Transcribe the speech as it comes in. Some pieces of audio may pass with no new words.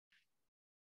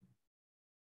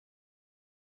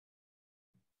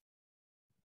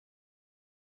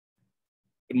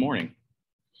Good morning.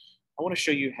 I want to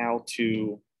show you how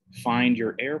to find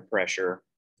your air pressure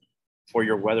for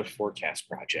your weather forecast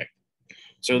project.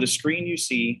 So the screen you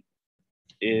see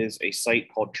is a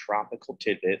site called Tropical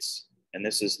Tidbits, and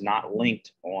this is not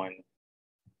linked on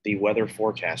the weather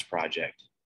forecast project.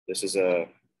 This is a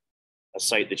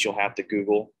site that you'll have to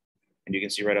Google, and you can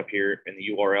see right up here in the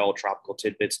URL,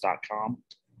 tropicaltidbits.com.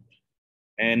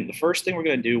 And the first thing we're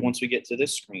going to do once we get to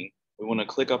this screen, we want to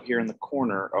click up here in the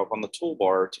corner up on the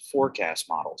toolbar to forecast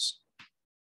models.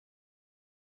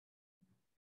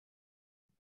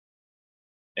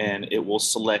 And it will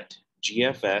select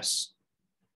GFS.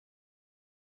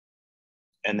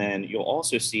 And then you'll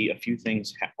also see a few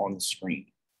things on the screen.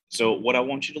 So what I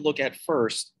want you to look at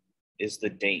first is the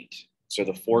date. So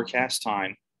the forecast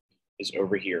time is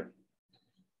over here.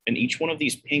 And each one of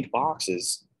these pink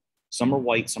boxes, some are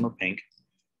white, some are pink.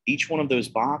 Each one of those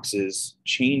boxes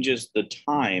changes the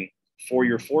time for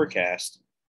your forecast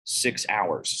 6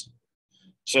 hours.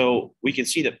 So we can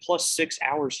see that plus 6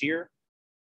 hours here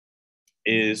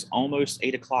is almost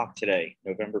 8 o'clock today,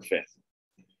 November 5th.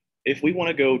 If we want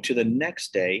to go to the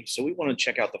next day, so we want to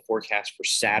check out the forecast for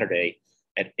Saturday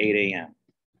at 8 a.m.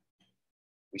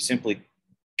 We simply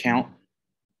count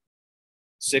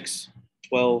 6,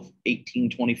 12, 18,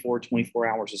 24, 24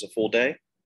 hours is a full day.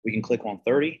 We can click on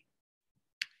 30.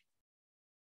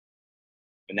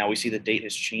 And now we see the date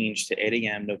has changed to 8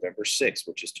 a.m. November 6th,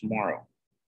 which is tomorrow.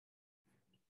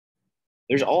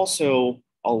 There's also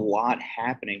a lot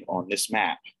happening on this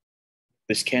map.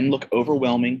 This can look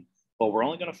overwhelming, but we're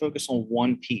only going to focus on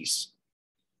one piece.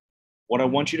 What I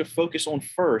want you to focus on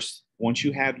first, once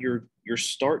you have your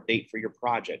start date for your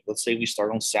project, let's say we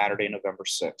start on Saturday, November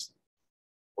 6th.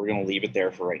 We're going to leave it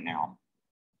there for right now.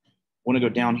 I want to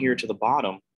go down here to the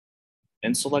bottom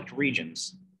and select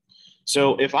regions.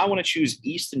 So if I want to choose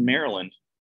Easton, Maryland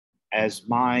as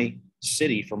my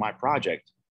city for my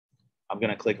project, I'm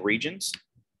going to click regions.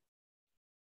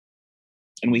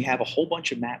 And we have a whole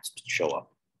bunch of maps to show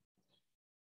up.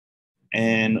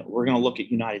 And we're going to look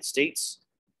at United States.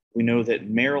 We know that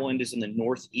Maryland is in the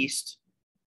northeast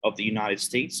of the United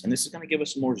States, and this is going to give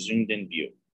us a more zoomed in view.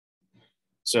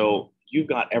 So you've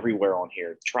got everywhere on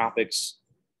here: tropics,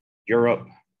 Europe,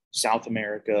 South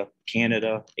America,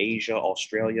 Canada, Asia,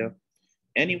 Australia.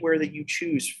 Anywhere that you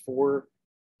choose for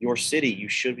your city, you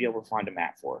should be able to find a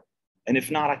map for it. And if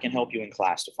not, I can help you in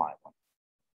class to find one.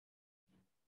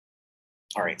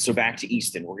 All right, so back to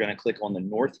Easton. We're going to click on the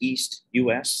Northeast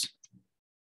US.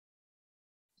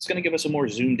 It's going to give us a more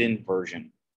zoomed in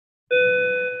version.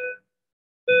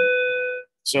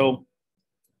 So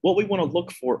what we want to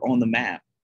look for on the map,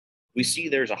 we see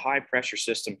there's a high pressure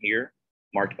system here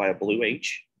marked by a blue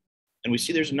H, and we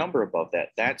see there's a number above that.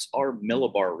 That's our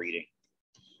millibar reading.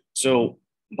 So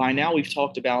by now we've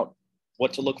talked about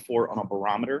what to look for on a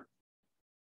barometer,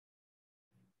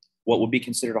 what would be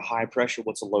considered a high pressure,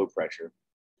 what's a low pressure.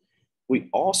 We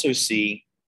also see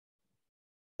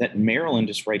that Maryland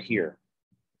is right here.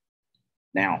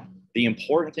 Now, the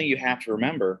important thing you have to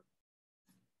remember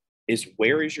is,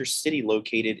 where is your city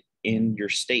located in your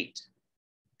state?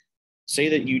 Say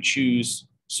that you choose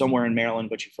somewhere in Maryland,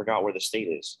 but you forgot where the state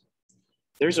is.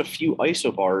 There's a few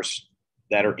isobars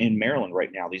that are in Maryland right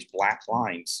now. These black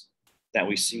lines that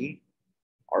we see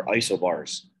are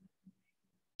isobars.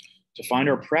 To find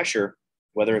our pressure,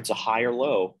 whether it's a high or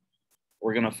low,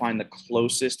 we're going to find the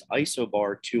closest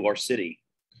isobar to our city.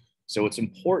 So it's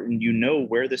important you know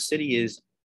where the city is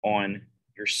on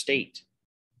your state.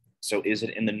 So is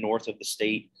it in the north of the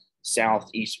state, south,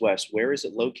 east, west? Where is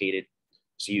it located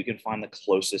so you can find the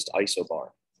closest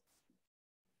isobar?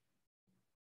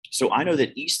 So I know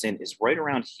that Easton is right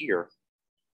around here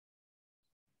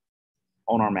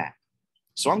on our map.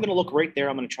 So I'm going to look right there.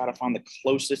 I'm going to try to find the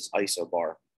closest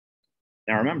isobar.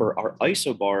 Now remember, our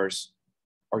isobars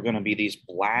are going to be these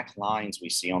black lines we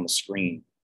see on the screen.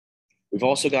 We've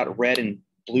also got red and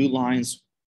blue lines.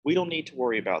 We don't need to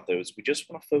worry about those. We just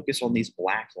want to focus on these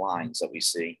black lines that we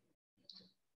see.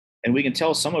 And we can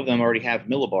tell some of them already have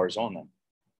millibars on them.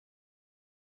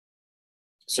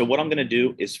 So what I'm going to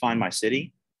do is find my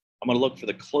city. I'm going to look for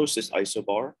the closest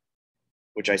isobar,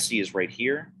 which I see is right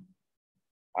here.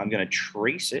 I'm going to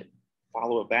trace it,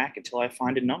 follow it back until I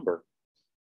find a number,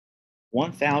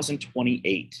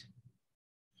 1028.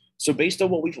 So based on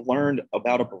what we've learned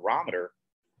about a barometer,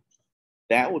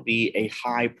 that would be a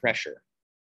high pressure.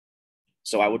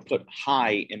 So I would put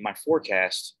high in my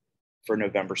forecast for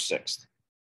November 6th.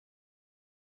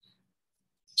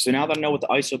 So now that I know what the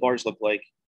isobars look like,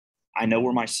 I know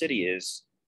where my city is.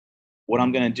 What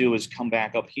I'm going to do is come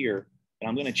back up here and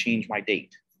I'm going to change my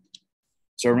date.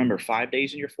 So remember, 5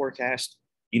 days in your forecast,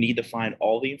 you need to find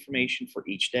all the information for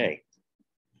each day.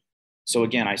 So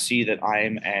again, I see that I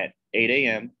am at 8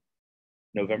 a.m.,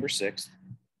 November 6th,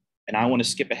 and I want to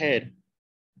skip ahead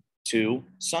to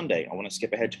Sunday. I want to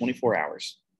skip ahead 24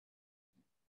 hours.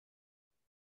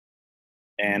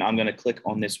 And I'm going to click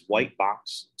on this white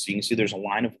box. So you can see there's a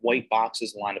line of white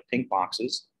boxes, a line of pink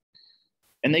boxes,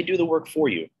 and they do the work for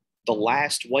you. The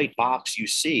last white box you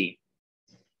see,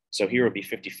 so here would be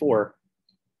 54,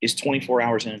 is 24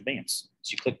 hours in advance.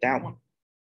 So you click that one.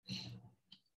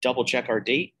 Double check our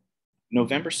date,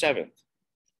 November 7th.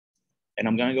 And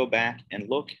I'm going to go back and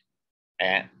look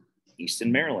at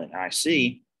Easton, Maryland. And I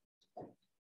see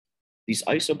these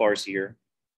isobars here,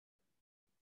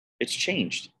 it's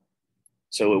changed.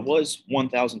 So it was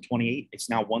 1,028, it's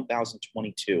now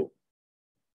 1,022.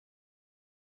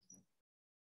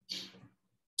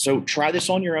 So try this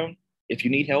on your own. If you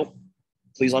need help,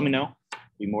 please let me know. I'd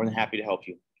be more than happy to help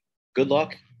you. Good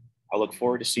luck. I look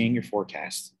forward to seeing your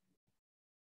forecast.